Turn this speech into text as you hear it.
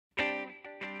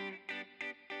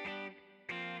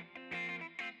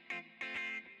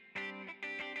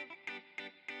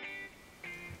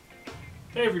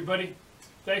Hey everybody,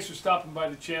 thanks for stopping by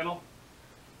the channel.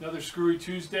 Another Screwy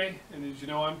Tuesday, and as you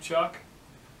know, I'm Chuck.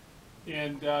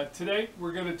 And today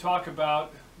we're going to talk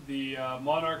about the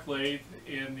Monarch lathe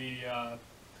and the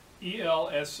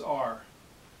ELSR,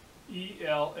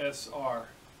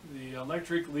 the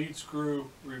electric lead screw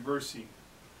reversing.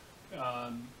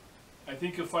 I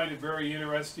think you'll find it very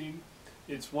interesting.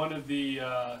 It's one of the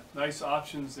nice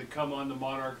options that come on the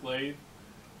Monarch lathe,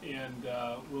 and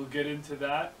we'll get into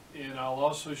that. And I'll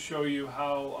also show you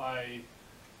how I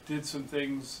did some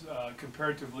things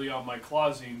comparatively on my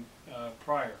closing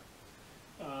prior.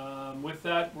 With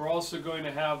that, we're also going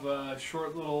to have a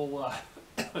short little,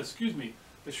 excuse me,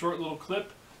 a short little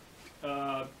clip.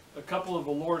 A couple of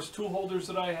Aloxis tool holders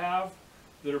that I have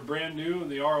that are brand new, and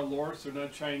they are Aloxis, they're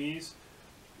not Chinese.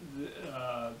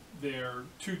 They're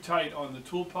too tight on the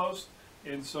tool post,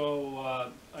 and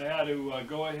so I had to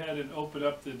go ahead and open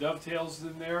up the dovetails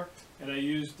in there, and I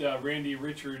used Randy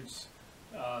Richards'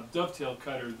 dovetail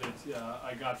cutter that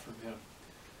I got from him.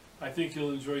 I think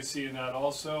you'll enjoy seeing that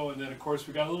also. And then of course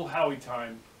we got a little Howie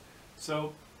time.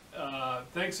 So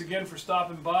thanks again for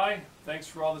stopping by. Thanks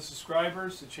for all the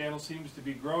subscribers. The channel seems to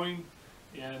be growing,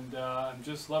 and I'm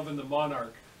just loving the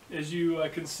Monarch. As you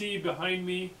can see behind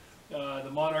me, the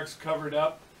Monarch's covered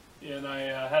up, and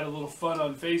I had a little fun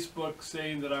on Facebook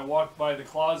saying that I walked by the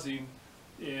closing,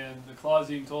 and the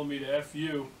closing told me to F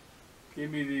you,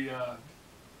 gave me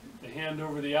the hand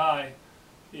over the eye,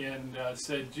 and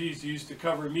said, geez, you used to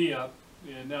cover me up,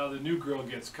 and now the new girl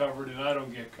gets covered and I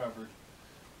don't get covered.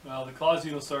 Well, the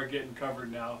closing will start getting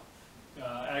covered now.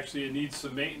 Actually, it needs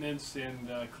some maintenance and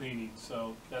cleaning,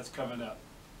 so that's coming up.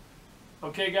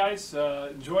 Okay guys,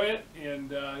 enjoy it,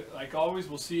 and like always,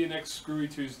 we'll see you next Screwy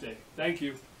Tuesday. Thank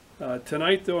you.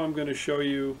 Tonight though, I'm going to show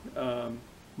you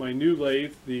my new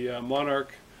lathe, the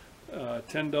Monarch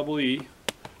 10ee,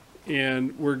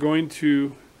 and we're going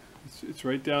to, it's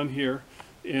right down here,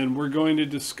 and we're going to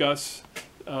discuss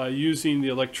using the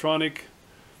electronic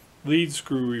lead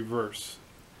screw reverse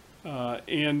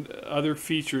and other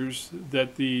features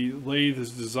that the lathe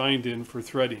is designed in for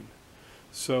threading.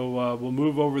 So we'll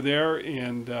move over there,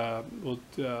 and we'll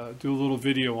do a little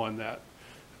video on that.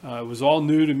 It was all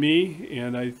new to me,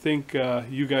 and I think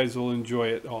you guys will enjoy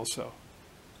it also.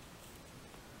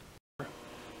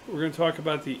 We're going to talk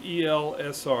about the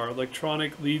ELSR,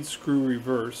 electronic lead screw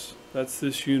reverse. That's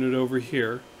this unit over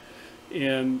here,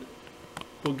 and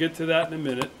we'll get to that in a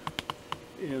minute.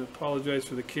 And apologize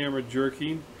for the camera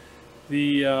jerking.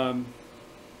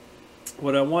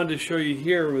 What I wanted to show you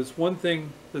here was one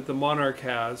thing that the Monarch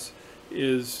has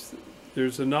is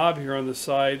there's a knob here on the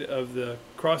side of the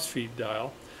crossfeed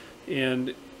dial,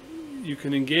 and you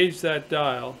can engage that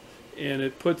dial and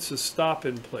it puts a stop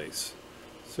in place.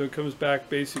 So it comes back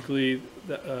basically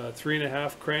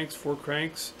 3.5 cranks, 4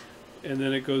 cranks, and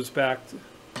then it goes back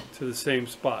to the same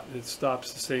spot. It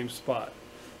stops the same spot.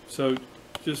 So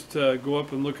just go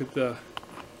up and look at the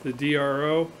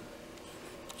DRO.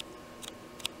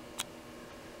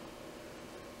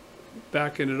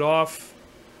 Backing it off,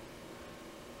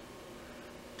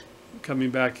 coming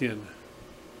back in,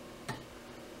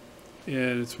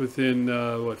 and it's within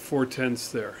what,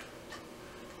 4/10 there.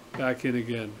 Back in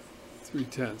again,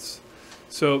 3/10.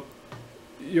 So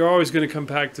you're always going to come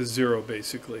back to zero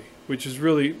basically, which is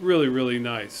really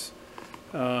nice.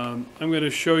 I'm going to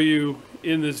show you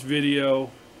in this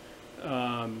video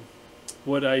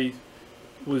what I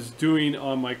was doing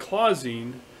on my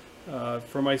closing.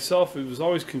 For myself, it was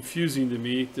always confusing to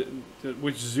me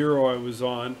which zero I was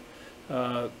on.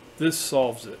 This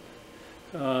solves it.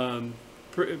 I'm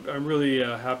really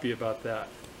happy about that.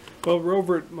 Well, we're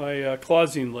over at my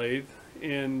closing lathe,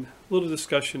 and a little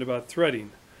discussion about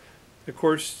threading. Of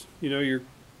course, you know, your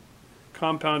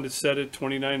compound is set at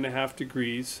 29.5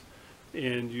 degrees,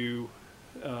 and you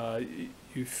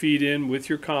feed in with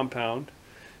your compound,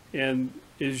 and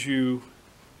as you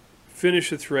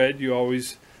finish a thread, you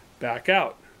always back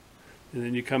out, and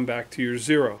then you come back to your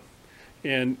zero.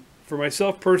 And for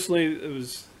myself personally, it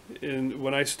was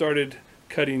when I started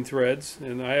cutting threads,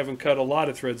 and I haven't cut a lot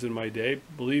of threads in my day,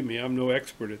 believe me, I'm no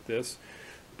expert at this,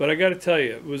 but I got to tell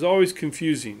you, it was always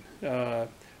confusing. How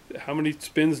many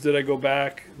spins did I go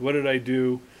back? What did I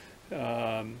do?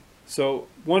 So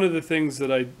one of the things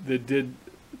that I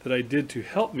did to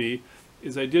help me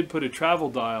is I did put a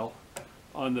travel dial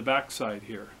on the back side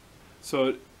here.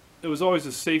 So it was always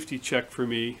a safety check for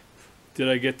me. Did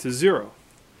I get to zero?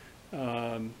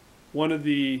 One of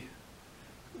the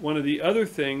other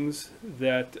things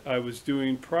that I was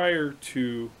doing prior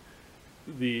to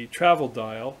the travel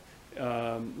dial,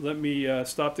 let me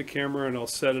stop the camera and I'll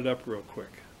set it up real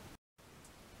quick.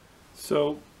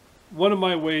 So one of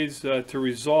my ways to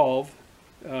resolve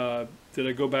did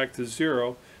I go back to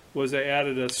 0 was I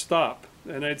added a stop,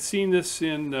 and I'd seen this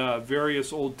in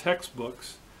various old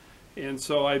textbooks, and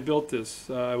so I built this.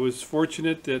 I was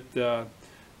fortunate that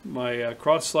my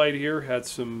cross slide here had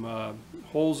some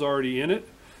holes already in it.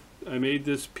 I made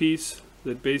this piece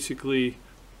that basically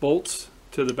bolts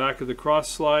to the back of the cross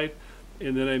slide,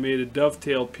 and then I made a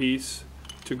dovetail piece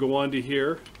to go onto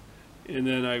here, and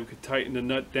then I could tighten the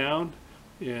nut down,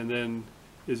 and then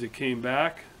as it came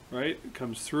back, right, it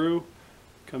comes through,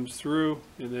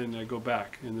 and then I go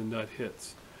back and the nut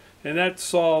hits. And that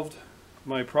solved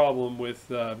my problem with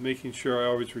making sure I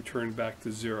always returned back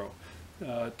to 0.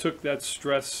 Took that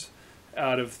stress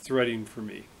out of threading for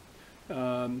me.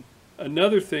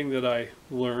 Another thing that I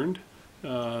learned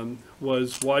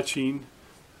was watching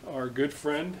our good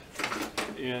friend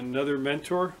and another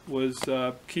mentor was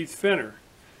Keith Fenner.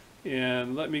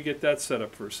 And let me get that set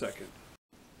up for a second.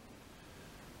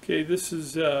 Okay, this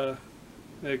is a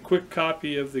quick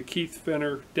copy of the Keith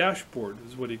Fenner dashboard,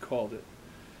 is what he called it.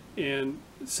 And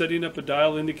setting up a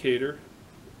dial indicator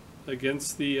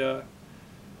against the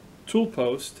tool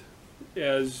post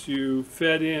as you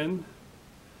fed in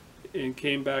and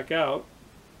came back out,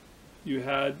 you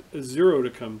had a 0 to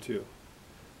come to.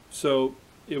 So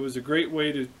it was a great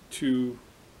way to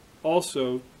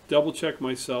also double check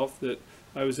myself that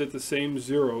I was at the same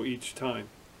 0 each time,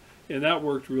 and that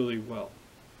worked really well.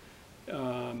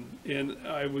 And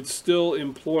I would still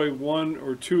employ 1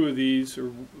 or 2 of these,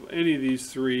 or any of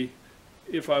these 3,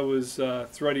 if I was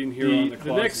threading here on the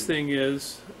closet. The next thing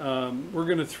is we're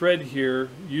going to thread here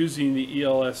using the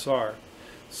ELSR.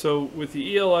 So with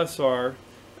the ELSR,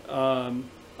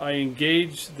 I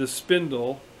engage the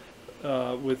spindle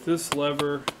with this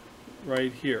lever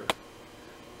right here.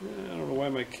 I don't know why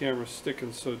my camera's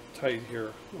sticking so tight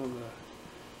here on the,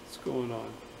 what's going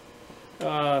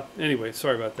on. Anyway,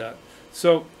 sorry about that.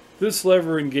 So this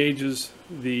lever engages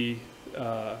the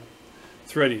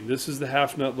threading. This is the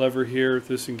half nut lever here.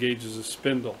 This engages a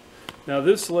spindle. Now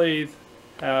this lathe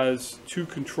has 2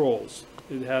 controls.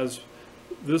 It has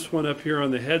this one up here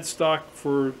on the headstock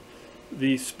for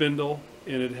the spindle,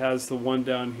 and it has the one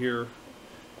down here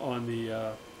on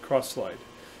the cross slide.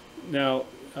 Now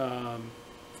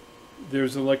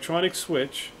there's an electronic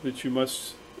switch that you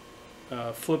must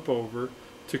flip over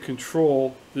to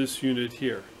control this unit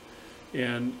here,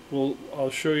 and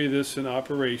I'll show you this in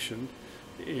operation.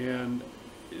 And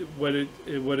what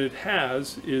it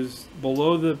has is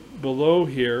below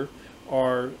here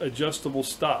are adjustable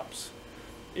stops,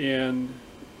 and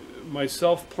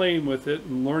myself playing with it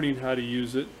and learning how to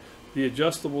use it, the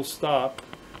adjustable stop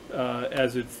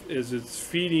as it's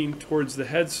feeding towards the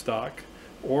headstock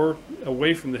or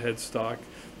away from the headstock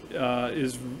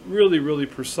is really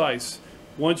precise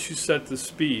once you set the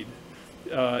speed.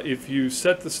 If you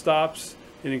set the stops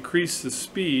and increase the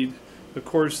speed, of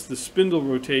course the spindle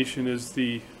rotation as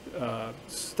the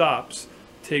stops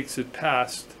takes it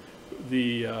past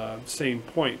the same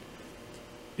point.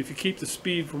 If you keep the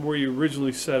speed from where you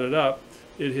originally set it up,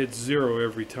 it hits 0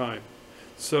 every time.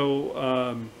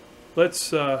 So let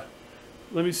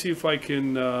me see if I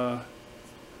can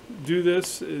do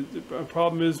this. The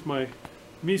problem is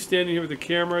me standing here with the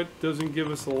camera doesn't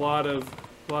give us a lot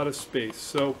of space.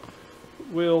 So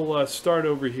we'll start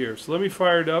over here. So let me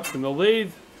fire it up. And the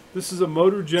lathe, this is a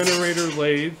motor generator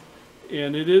lathe,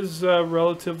 and it is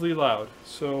relatively loud.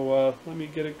 So let me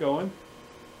get it going.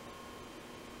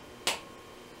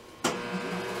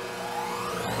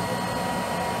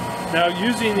 Now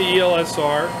using the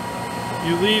ELSR,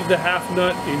 you leave the half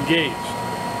nut engaged.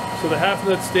 So the half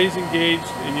nut stays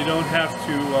engaged and you don't have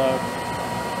to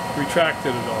retract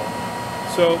it at all.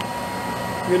 So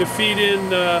I'm going to feed in,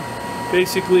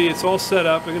 basically it's all set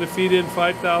up. I'm going to feed in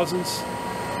 5/1000ths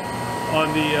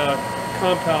on the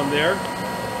compound there,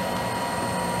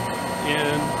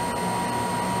 and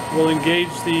we'll engage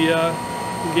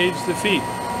the feed.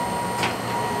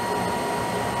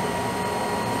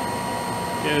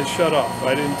 And it's shut off.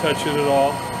 I didn't touch it at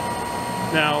all.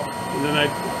 Now, and then I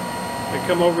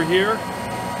come over here,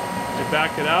 I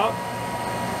back it out,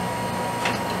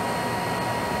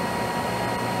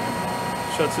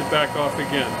 shuts it back off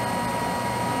again.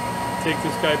 Take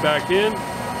this guy back in,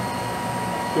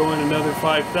 go in another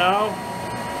 5 thou,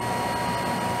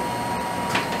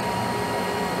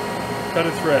 cut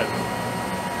a thread,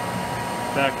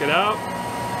 back it out.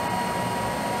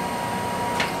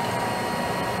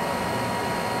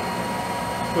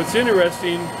 What's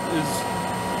interesting is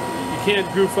you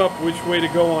can't goof up which way to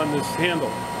go on this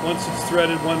handle. Once it's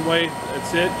threaded one way,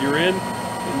 that's it, you're in,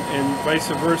 and vice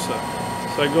versa.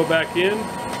 So I go back in,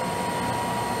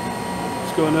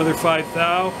 let's go another 5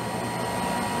 thou,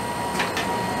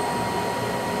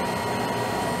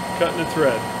 cutting a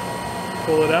thread.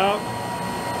 Pull it out.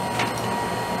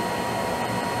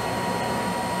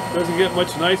 Doesn't get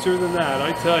much nicer than that,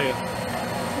 I tell you.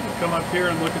 Come up here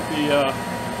and look at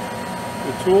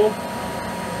the tool.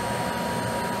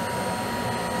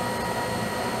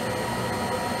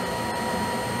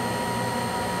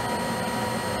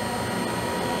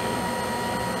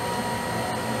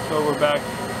 So we're back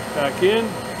in.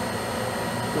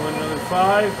 Going another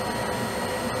 5.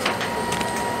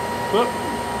 Whoop!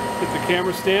 Hit the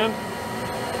camera stand.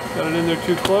 Got it in there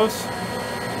too close.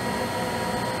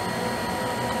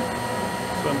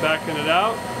 So I'm backing it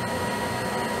out.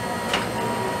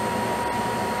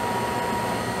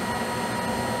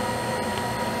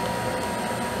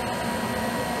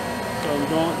 So I'm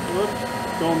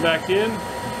going back in.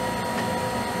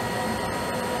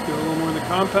 Give it a little more of the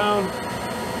compound.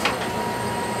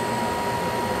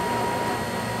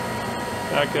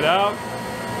 Back it out.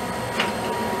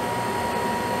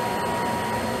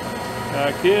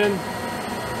 Back in.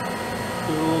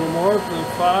 Do a little more for the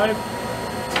 5.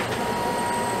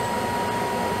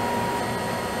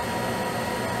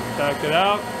 Back it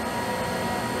out.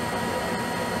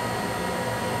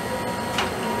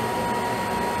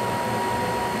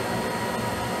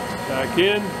 Back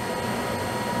in.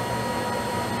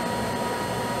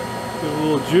 Give a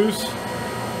little juice.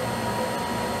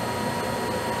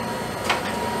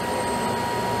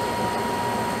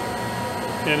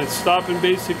 And it's stopping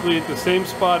basically at the same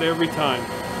spot every time.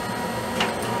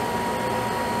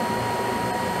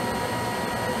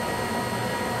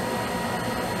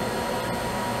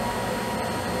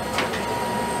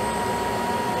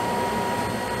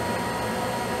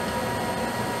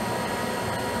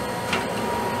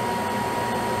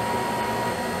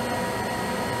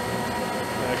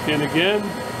 Back in again.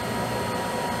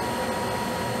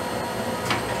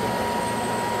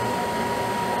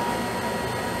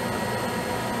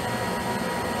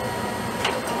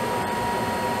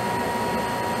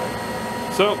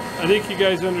 So, I think you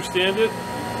guys understand it.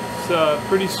 It's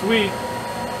pretty sweet.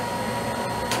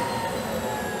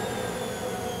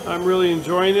 I'm really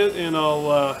enjoying it, and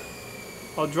I'll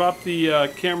drop the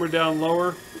camera down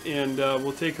lower, and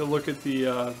we'll take a look at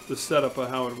the setup of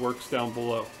how it works down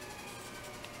below.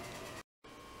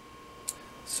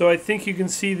 So I think you can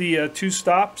see the 2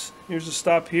 stops. Here's a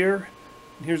stop here,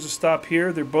 and here's a stop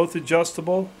here. They're both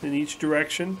adjustable in each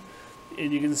direction,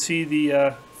 and you can see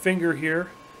the finger here.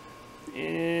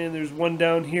 And there's one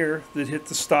down here that hit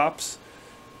the stops,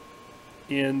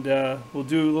 and we'll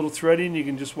do a little threading. You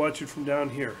can just watch it from down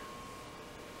here.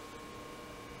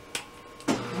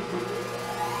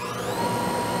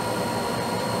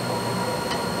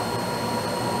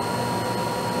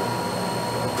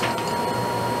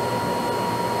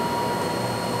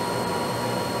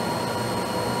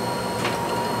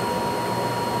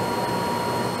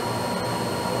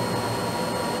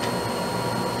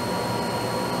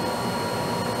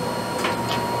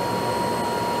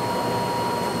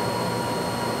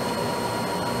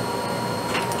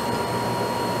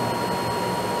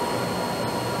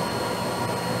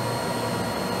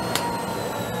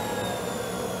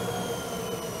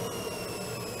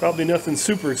 Probably nothing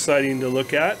super exciting to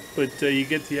look at, but you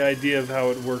get the idea of how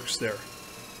it works there.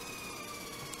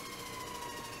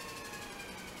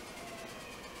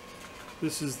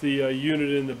 This is the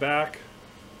unit in the back,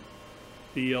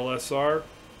 the LSR.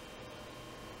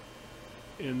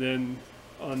 And then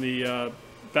on the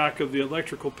back of the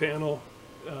electrical panel,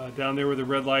 down there where the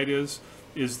red light is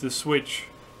the switch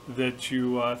that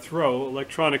you throw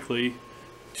electronically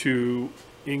to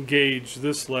engage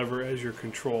this lever as your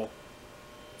control.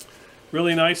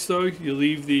 Really nice though, you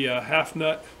leave the half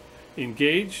nut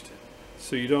engaged,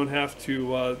 so you don't have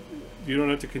to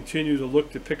continue to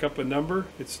look to pick up a number.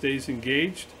 It stays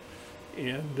engaged,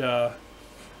 and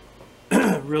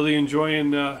really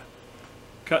enjoying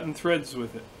cutting threads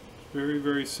with it. Very,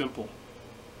 very simple.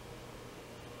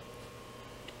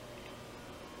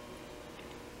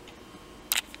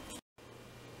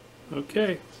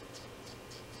 Okay,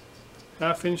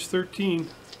 1/2 inch 13.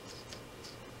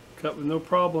 Cut with no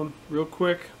problem, real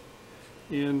quick,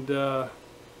 and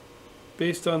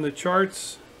based on the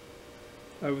charts,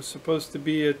 I was supposed to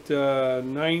be at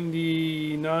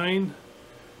 99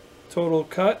 total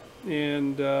cut,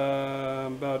 and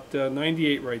about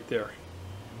 98 right there.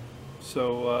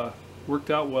 So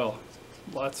worked out well.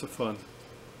 Lots of fun.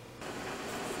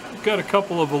 I've got a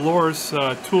couple of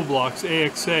Aloxis tool blocks,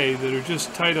 AXA, that are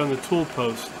just tight on the tool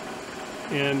post,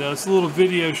 and it's a little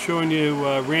video showing you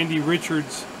Randy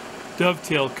Richards'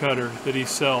 dovetail cutter that he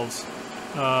sells.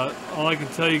 All I can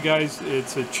tell you guys,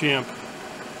 it's a champ.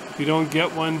 If you don't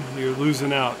get one, you're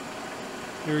losing out.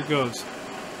 Here it goes.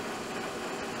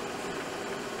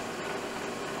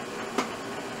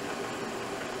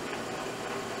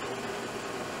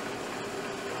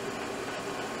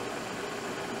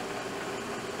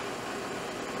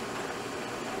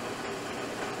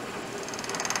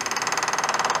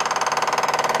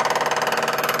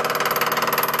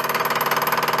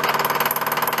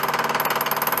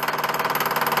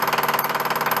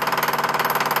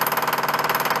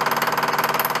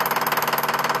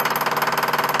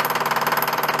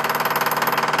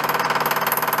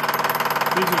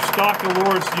 These are stock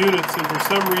Aloxis units, and for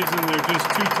some reason they're just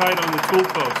too tight on the tool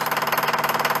post.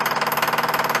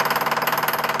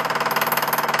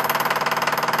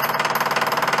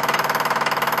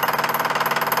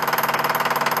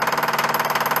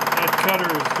 That cutter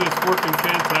is just working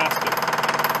fantastic.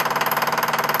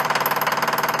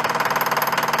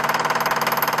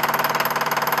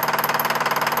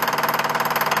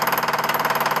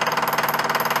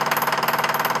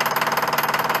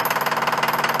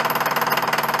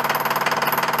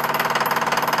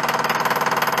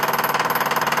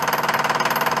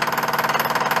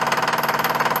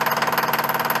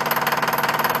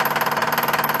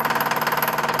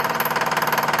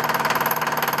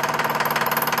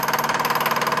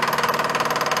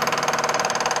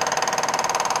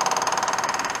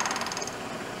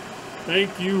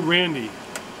 Thank you, Randy.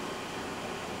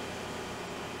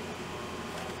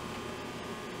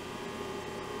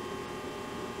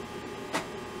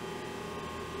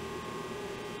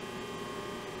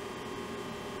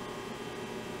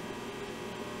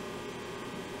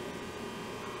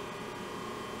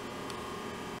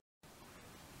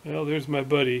 Well, there's my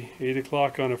buddy, 8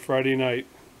 o'clock on a Friday night.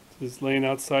 He's laying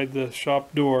outside the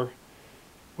shop door,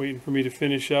 waiting for me to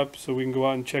finish up so we can go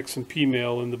out and check some pea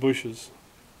mail in the bushes.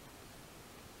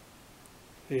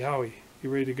 Hey, Howie, you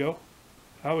ready to go?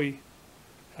 Howie,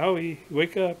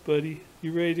 wake up, buddy.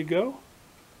 You ready to go?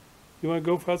 You want to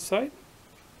go outside?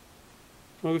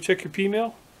 Want to go check your pea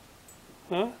mail?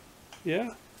 Huh?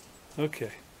 Yeah?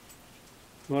 Okay.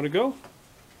 You want to go?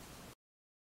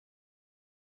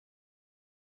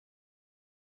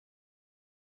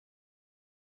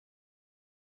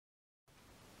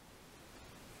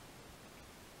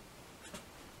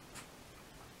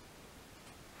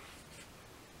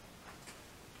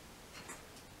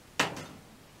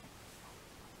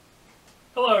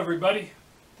 Hello everybody,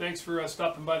 thanks for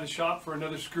stopping by the shop for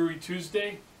another Screwy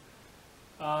Tuesday.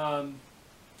 Today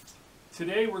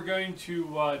we're going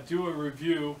to do a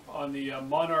review on the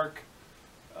Monarch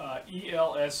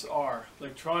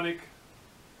electronic,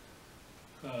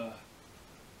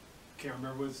 can't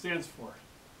remember what it stands for,